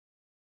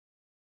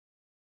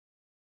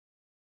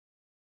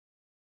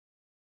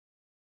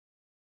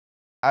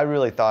I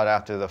really thought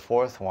after the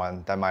fourth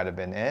one that might have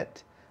been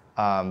it,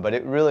 but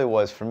it really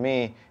was for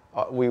me.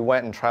 We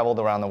went and traveled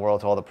around the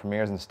world to all the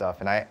premieres and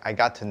stuff, and I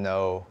got to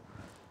know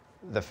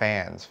the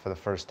fans for the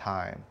first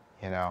time.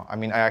 You know, I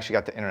mean, I actually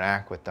got to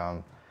interact with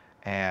them,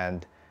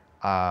 and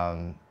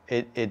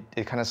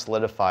it kind of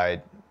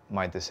solidified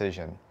my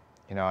decision.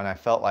 You know, and I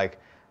felt like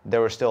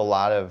there were still a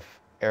lot of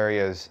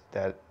areas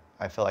that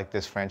I felt like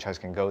this franchise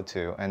can go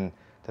to. And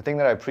the thing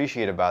that I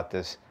appreciate about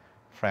this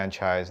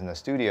franchise and the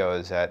studio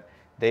is that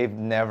they've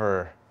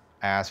never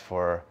asked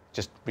for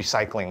just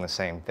recycling the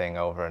same thing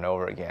over and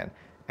over again.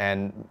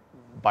 And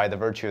by the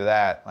virtue of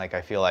that, like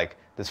I feel like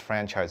this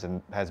franchise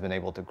has been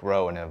able to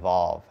grow and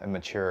evolve and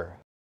mature.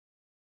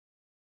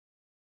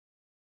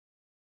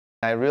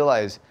 I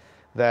realize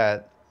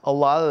that a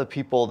lot of the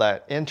people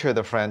that enter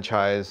the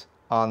franchise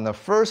on the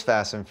first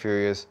Fast and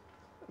Furious,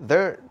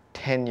 they're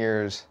 10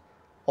 years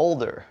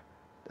older,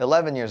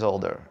 11 years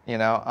older, you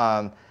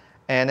know?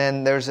 And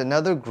then there's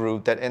another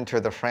group that enter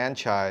the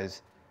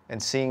franchise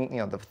and seeing, you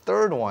know, the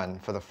third one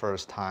for the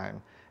first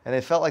time. And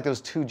it felt like there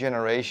was two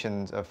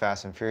generations of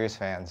Fast and Furious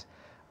fans.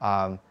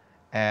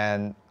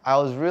 And I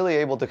was really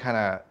able to kind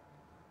of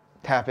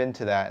tap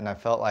into that, and I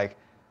felt like,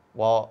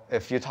 well,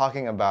 if you're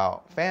talking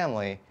about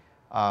family,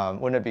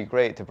 wouldn't it be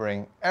great to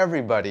bring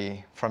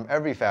everybody from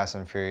every Fast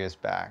and Furious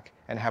back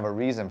and have a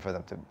reason for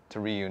them to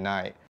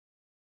reunite?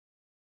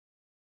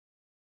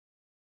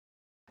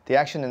 The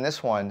action in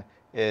this one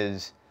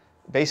is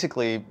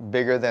basically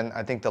bigger than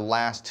I think the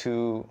last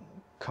two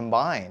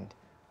combined.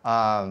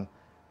 I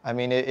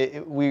mean,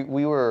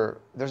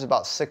 there's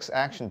about 6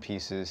 action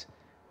pieces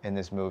in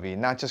this movie,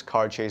 not just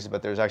car chases,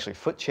 but there's actually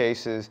foot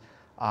chases.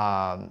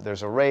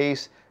 There's a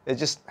race. It's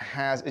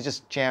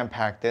just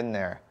jam-packed in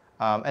there.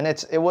 And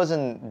it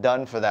wasn't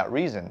done for that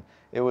reason.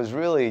 It was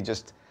really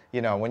just,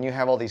 you know, when you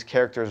have all these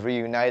characters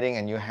reuniting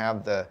and you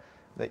have the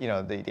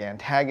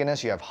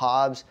antagonist, you have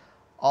Hobbs,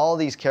 all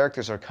these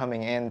characters are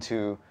coming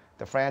into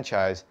the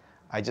franchise.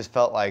 I just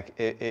felt like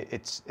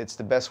it's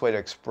the best way to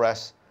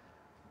express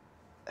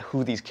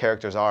who these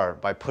characters are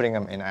by putting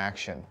them in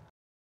action.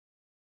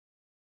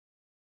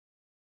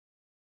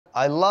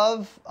 I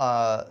love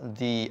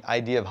the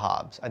idea of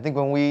Hobbs. I think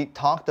when we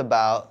talked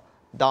about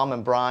Dom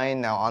and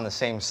Brian now on the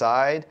same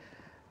side,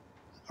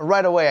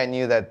 right away I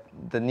knew that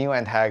the new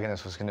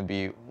antagonist was going to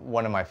be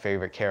one of my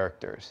favorite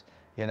characters,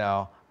 you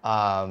know,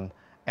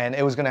 and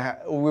we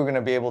were going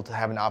to be able to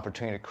have an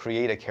opportunity to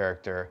create a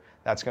character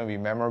that's going to be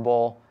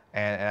memorable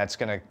and that's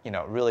going to, you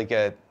know, really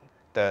get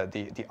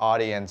the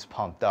audience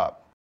pumped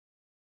up.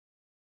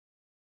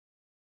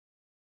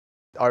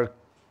 Our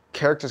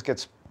characters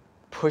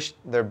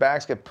their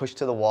backs get pushed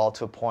to the wall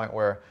to a point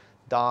where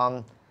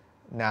Dom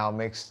now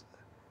makes,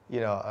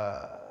 you know,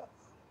 a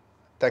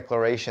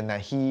declaration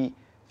that he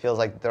feels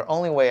like their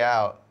only way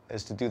out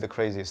is to do the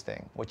craziest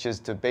thing, which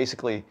is to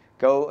basically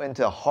go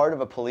into the heart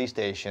of a police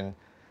station,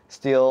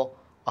 steal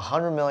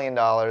 $100 million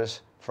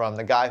from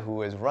the guy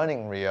who is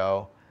running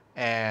Rio,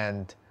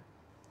 and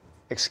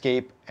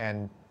escape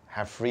and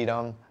have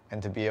freedom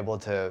and to be able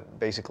to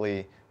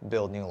basically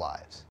build new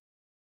lives.